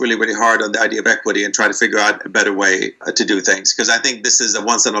to push really, really hard on the idea of equity and try to figure out a better way to do things. Because I think this is a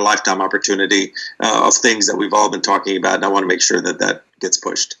once-in-a-lifetime opportunity of things that we've all been talking about, and I want to make sure that that gets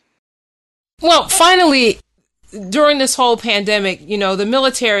pushed. Well, finally, during this whole pandemic, the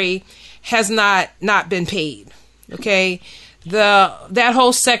military has not been paid, okay? That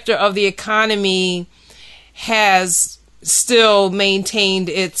whole sector of the economy has still maintained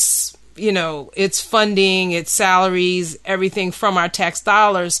its funding, its salaries, everything from our tax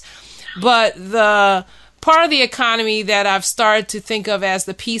dollars. But the part of the economy that I've started to think of as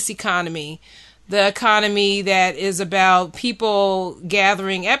the peace economy, the economy that is about people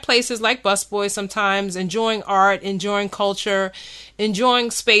gathering at places like Busboys sometimes, enjoying art, enjoying culture,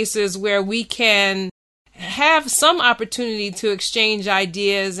 enjoying spaces where we can have some opportunity to exchange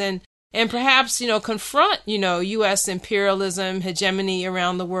ideas and perhaps, confront, U.S. imperialism, hegemony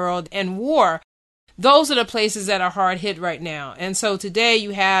around the world, and war. Those are the places that are hard hit right now. And so today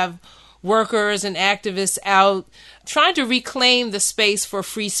you have workers and activists out trying to reclaim the space for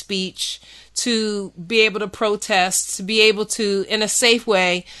free speech, to be able to protest, to be able to, in a safe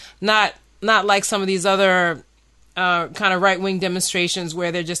way, not like some of these other kind of right-wing demonstrations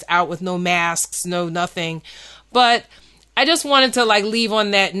where they're just out with no masks, no nothing. But I just wanted to leave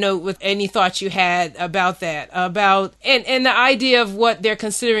on that note with any thoughts you had about that, and the idea of what they're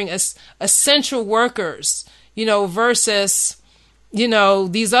considering as essential workers, versus,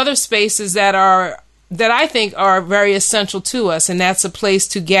 these other spaces that I think are very essential to us. And that's a place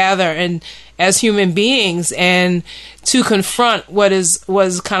to gather and as human beings and to confront what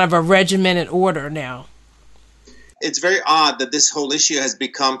was kind of a regimented order now. It's very odd that this whole issue has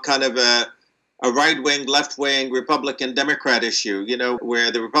become kind of a right-wing, left-wing, Republican, Democrat issue, where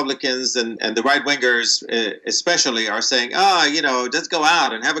the Republicans and the right-wingers especially are saying, just go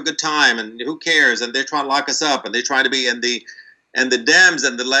out and have a good time and who cares? And they're trying to lock us up and they're trying to be in the Dems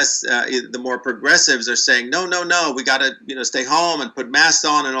and the more progressives are saying, no, we got to, stay home and put masks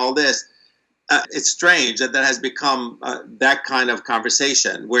on and all this. It's strange that has become that kind of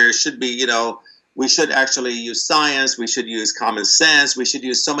conversation where it should be, we should actually use science, we should use common sense, we should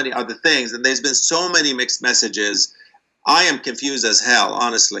use so many other things. And there's been so many mixed messages. I am confused as hell,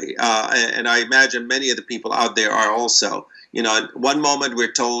 honestly. And I imagine many of the people out there are also. One moment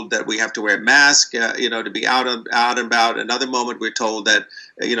we're told that we have to wear a mask, to be out and about. Another moment we're told that,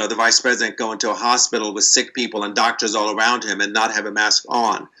 the vice president go into a hospital with sick people and doctors all around him and not have a mask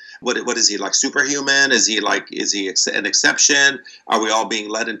on. What is he, like superhuman? Is he an exception? Are we all being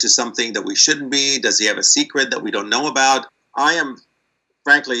led into something that we shouldn't be? Does he have a secret that we don't know about? I am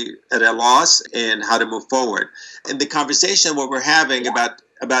frankly at a loss in how to move forward. And the conversation what we're having about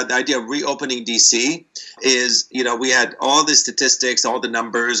the idea of reopening DC is, we had all the statistics, all the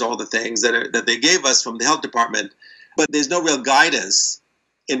numbers, all the things that they gave us from the health department, but there's no real guidance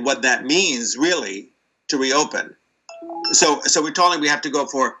in what that means really to reopen. So we're talking we have to go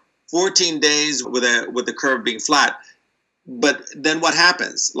for 14 days with the curve being flat. But then what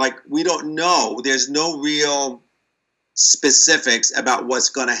happens? We don't know. There's no real specifics about what's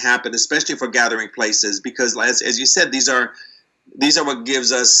going to happen, especially for gathering places, because as you said, these are what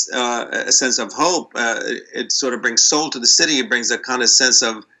gives us a sense of hope. It sort of brings soul to the city. It brings a kind of sense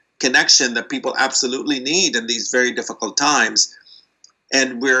of connection that people absolutely need in these very difficult times.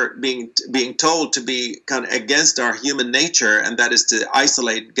 And we're being told to be kind of against our human nature, and that is to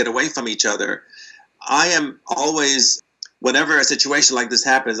isolate, get away from each other. I am always whenever a situation like this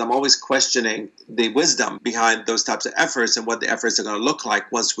happens, I'm always questioning the wisdom behind those types of efforts and what the efforts are going to look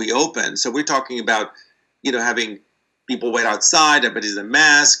like once we open. So we're talking about, having people wait outside, everybody's in a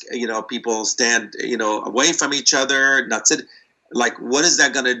mask, people stand, away from each other, not sit. Like, what is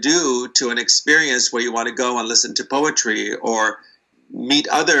that going to do to an experience where you want to go and listen to poetry or meet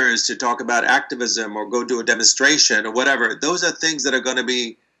others to talk about activism or go do a demonstration or whatever? Those are things that are going to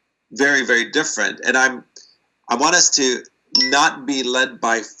be very, very different. And I want us to not be led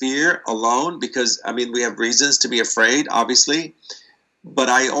by fear alone, because, we have reasons to be afraid, obviously. But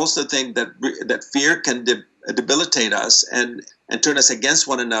I also think that fear can debilitate us and turn us against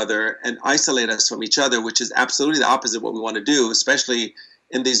one another and isolate us from each other, which is absolutely the opposite of what we want to do, especially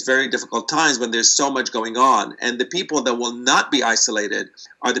in these very difficult times when there's so much going on. And the people that will not be isolated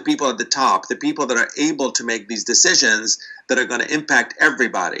are the people at the top, the people that are able to make these decisions that are going to impact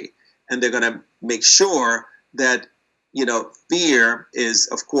everybody. And they're going to make sure that, fear is,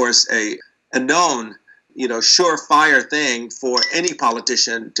 of course, a known, surefire thing for any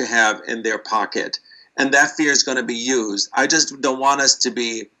politician to have in their pocket. And that fear is going to be used. I just don't want us to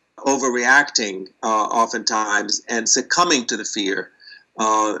be overreacting oftentimes and succumbing to the fear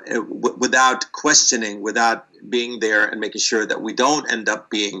without questioning, without being there and making sure that we don't end up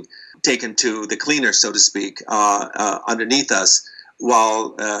being taken to the cleaner, so to speak, underneath us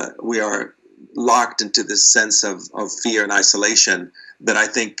while we are locked into this sense of fear and isolation that I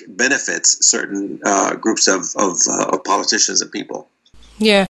think benefits certain groups of politicians and people.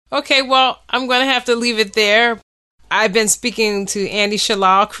 Yeah. Okay, well, I'm going to have to leave it there. I've been speaking to Andy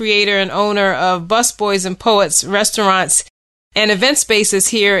Shalal, creator and owner of Busboys and Poets restaurants and event spaces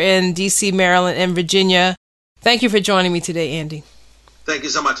here in D.C., Maryland, and Virginia. Thank you for joining me today, Andy. Thank you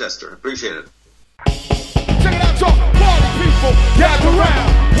so much, Esther. Appreciate it. Check it out, y'all. Party people, gather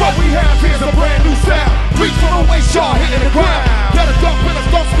round. What we have here is a brand new sound. Reach for the waist, y'all, hitting the ground. Let a dunk with us,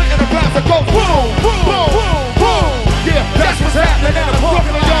 don't split in the glass and go boom, boom, boom, boom. Yeah, that's what's happening in the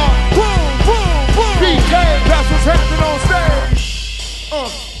Brooklyn, y'all. Boom, boom, boom. BK, that's what's happening on stage.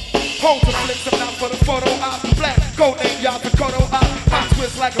 Hold the flicks, I'm out for the photo op. Black, go name y'all, the Kodo op. Hot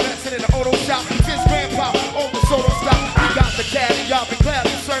twist like a lesson in the auto shop. Since grandpa on the soda stop. We got the caddy, y'all been glad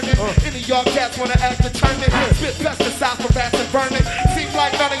concerning. Any of y'all cats wanna act determined. Spit pesticides for rats and burning. Seems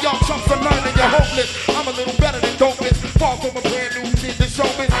like none of y'all chumps are learning. You're hopeless. I'm a little better than dopeless. Fall from a brand new kid to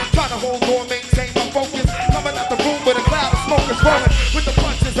showman. Trying to hold on, maintain my focus. Coming out the room with a cloud of smoke is rolling. With the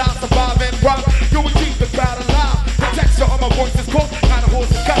punches I survive and rock. You will keep the crowd alive. The texture of my voice is cold. Kind of horse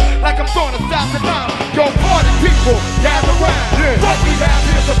and cut. Like I'm throwing a stop and down. Yo, party people, gather round. What we have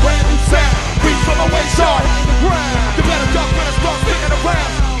here is a brand new sound. Reach from the waist, y'all, hitting the ground. You better duck when it starts spinning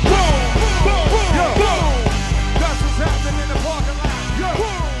around. Boom, boom, boom, boom. That's what's happening in the parking lot.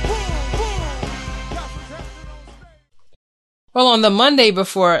 Boom, boom, boom. That's what's happening. Well, on the Monday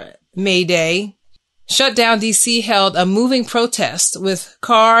before May Day, Shutdown DC held a moving protest with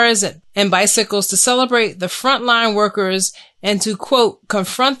cars and bicycles to celebrate the frontline workers and to, quote,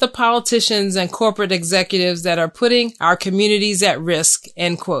 confront the politicians and corporate executives that are putting our communities at risk,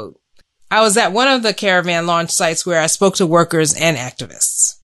 end quote. I was at one of the caravan launch sites where I spoke to workers and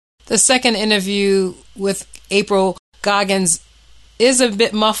activists. The second interview with April Goggins is a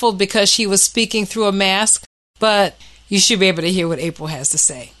bit muffled because she was speaking through a mask, but you should be able to hear what April has to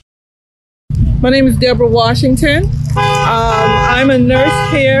say. My name is Deborah Washington. I'm a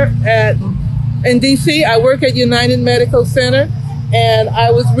nurse here in D.C. I work at United Medical Center, and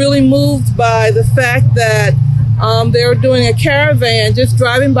I was really moved by the fact that they were doing a caravan just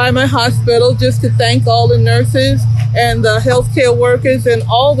driving by my hospital just to thank all the nurses and the healthcare workers and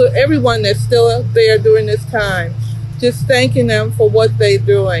everyone that's still there during this time. Just thanking them for what they're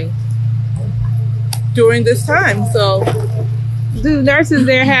doing during this time. So, do nurses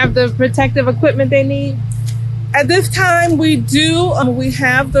there have the protective equipment they need? At this time, we do. We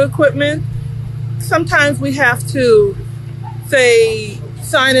have the equipment. Sometimes we have to,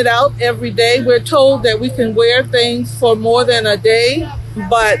 sign it out every day. We're told that we can wear things for more than a day.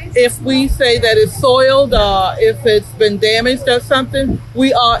 But if we say that it's soiled or if it's been damaged or something,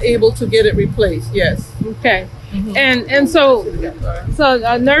 we are able to get it replaced, yes. Okay. Mm-hmm. And so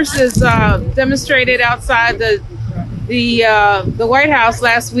nurses demonstrated outside the White House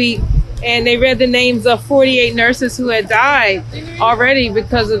last week, and they read the names of 48 nurses who had died already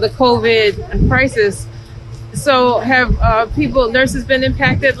because of the COVID crisis. So have nurses been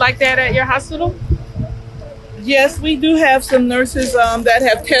impacted like that at your hospital? Yes, we do have some nurses that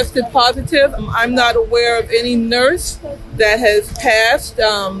have tested positive. I'm not aware of any nurse that has passed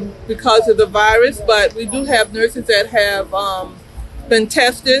because of the virus, but we do have nurses that have been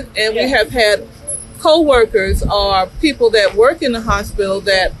tested, and we have had co-workers or people that work in the hospital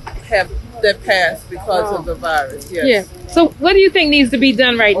that passed because of the virus. Yes. Yeah. So what do you think needs to be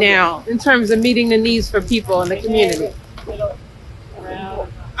done right now in terms of meeting the needs for people in the community?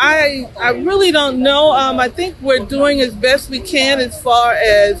 I really don't know. I think we're doing as best we can as far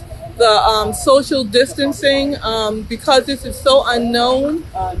as the social distancing, because this is so unknown.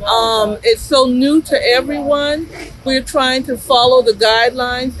 It's so new to everyone. We're trying to follow the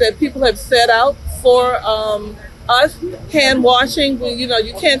guidelines that people have set out for us. Hand washing, you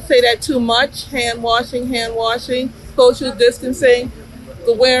can't say that too much. Hand washing, social distancing,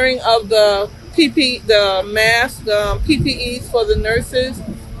 the wearing of the the mask, PPEs for the nurses.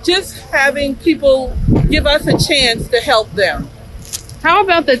 Just having people give us a chance to help them. How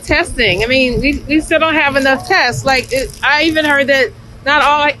about the testing? I mean, we still don't have enough tests. I even heard that not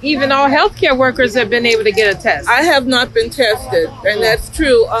all healthcare workers have been able to get a test. I have not been tested, and that's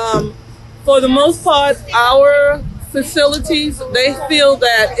true. For the most part, our facilities, they feel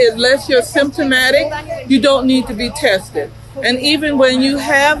that unless you're symptomatic, you don't need to be tested. And even when you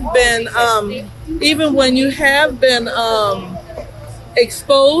have been,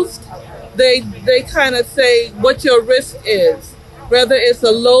 exposed, they kind of say what your risk is, whether it's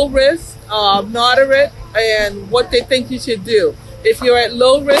a low risk, moderate, and what they think you should do. If you're at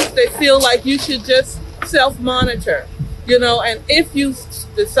low risk, they feel like you should just self-monitor, and if you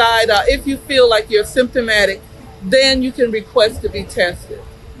decide, if you feel like you're symptomatic, then you can request to be tested.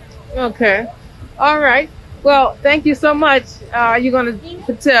 Okay. All right. Well, thank you so much. Are you going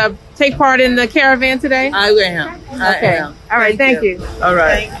to take part in the caravan today? I am. Okay. All right. Thank you. All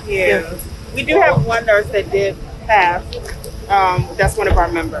right. Thank you. We do have one nurse that did pass. That's one of our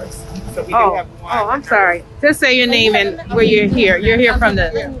members. So we do have one. Oh, I'm sorry. Just say your name and where you're here. You're here from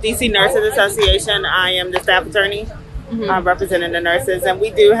the DC Nurses Association. I am the staff attorney. Representing the nurses, and we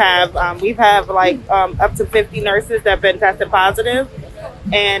do have we've have up to 50 nurses that have been tested positive,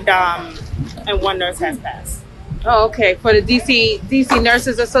 and one nurse has passed. Oh, okay. For the DC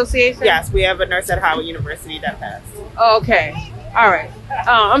Nurses Association? Yes, we have a nurse at Howard University that passed. Oh, okay. All right.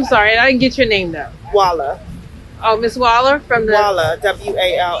 I'm sorry, I didn't get your name though. Walla. Oh, Miss Waller from the Walla,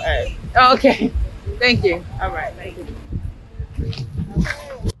 WALA. Oh, okay. Thank you. All right. Thank you.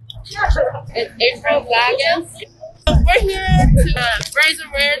 It's April Blaggins. We're here to raise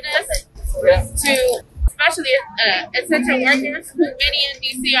awareness to especially essential workers, who many in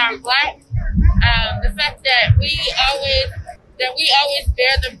DC are Black. The fact that we always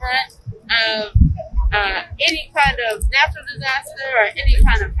bear the brunt of any kind of natural disaster or any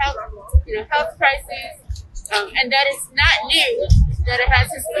kind of health crisis, and that it's not new, that it has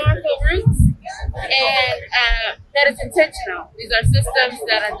historical roots, and that it's intentional. These are systems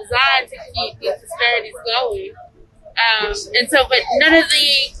that are designed to keep these disparities going. But none of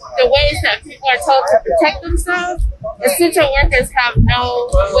the ways that people are told to protect themselves, essential workers have no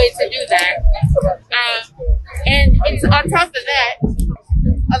way to do that. And on top of that,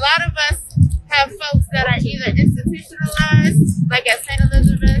 a lot of us have folks that are either institutionalized, like at St.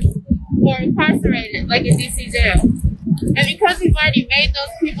 Elizabeth, or incarcerated, like in DC jail. And because we've already made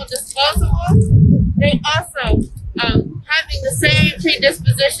those people disposable, they also having the same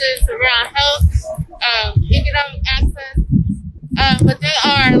predispositions around health, economic access, but they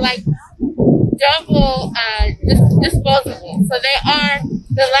are double disposable. So they are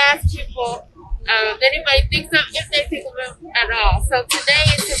the last people that anybody thinks of, if they think of them at all. So today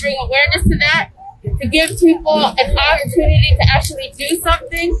is to bring awareness to that, to give people an opportunity to actually do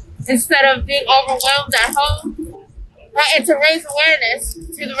something instead of being overwhelmed at home. And to raise awareness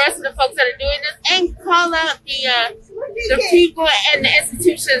to the rest of the folks that are doing this, and call out the people and the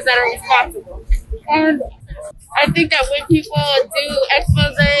institutions that are responsible. And I think that when people do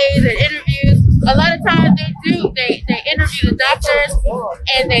exposés and interviews, a lot of times they interview the doctors,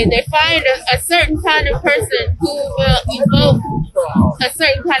 and they find a certain kind of person who will evoke a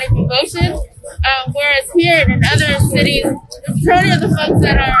certain kind of emotion. Whereas here and in other cities, the majority of the folks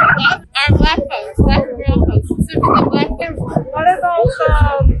that are Black folks, Black and brown folks, specifically Black people. What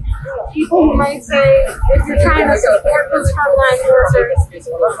about people who might say, if you're trying to support those frontline workers,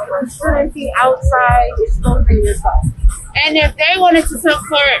 shouldn't be outside exposing yourself? And if they wanted to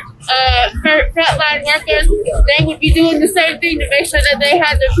support frontline workers, they would be doing the same thing to make sure that they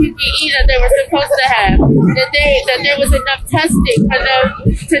had the PPE that they were supposed to have, that there was enough testing for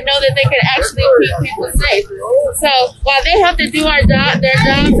them to know that they could actually keep people safe. So while they have to do their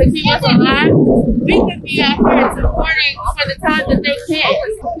job to keep us alive, we can be out here supporting for the time that they can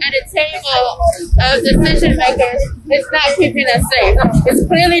at a table of decision makers. It's not keeping us safe. It's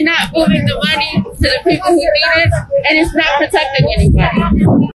clearly not moving the money to the people who need it, and it's not protecting anybody.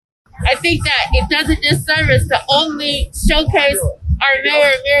 I think that it does a disservice to only showcase our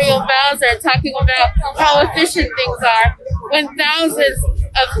Mayor Muriel Bowser talking about how efficient things are when thousands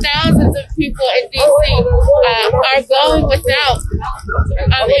of people in D.C. are going without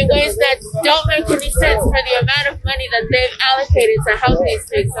in ways that don't make any sense for the amount of money that they've allocated to help these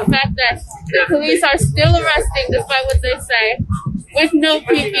things. The fact that the police are still arresting despite what they say with no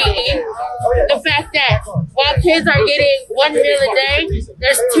PPE. The fact that while kids are getting 1 meal a day,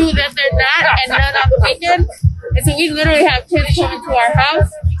 there's 2 that they're not and none on the weekend. And so we literally have kids coming to our house.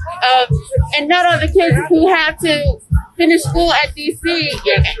 And not all the kids who have to finish school at DC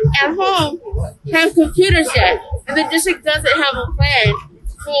at home have computers yet. And the district doesn't have a plan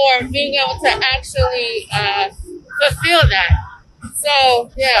for being able to actually fulfill that.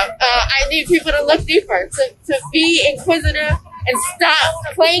 So, I need people to look deeper, to be inquisitive and stop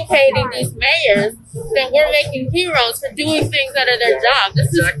placating these mayors that we're making heroes for doing things that are their job.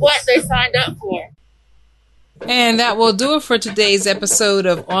 This is what they signed up for. And that will do it for today's episode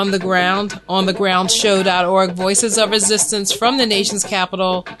of On the Ground, onthegroundshow.org, Voices of Resistance from the nation's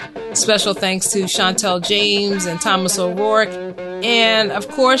capital. Special thanks to Chantel James and Thomas O'Rourke. And of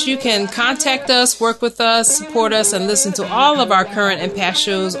course, you can contact us, work with us, support us, and listen to all of our current and past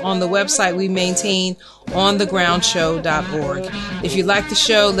shows on the website we maintain, onthegroundshow.org. If you like the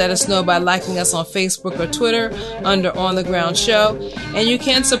show, let us know by liking us on Facebook or Twitter under On the Ground Show. And you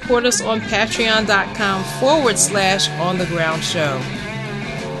can support us on patreon.com/On the Ground Show.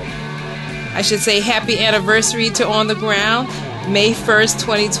 I should say happy anniversary to On the Ground. May 1st,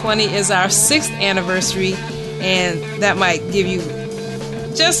 2020 is our 6th anniversary, and that might give you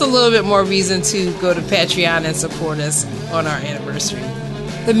just a little bit more reason to go to Patreon and support us on our anniversary.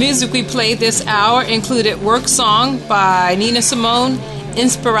 The music we played this hour included Work Song by Nina Simone,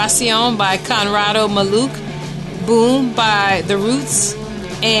 Inspiración by Conrado Maluk, Boom by The Roots,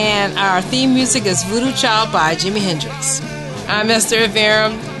 and our theme music is Voodoo Child by Jimi Hendrix. I'm Esther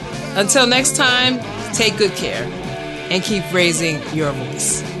Averum. Until next time, take good care and keep raising your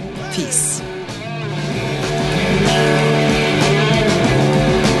voice. Peace.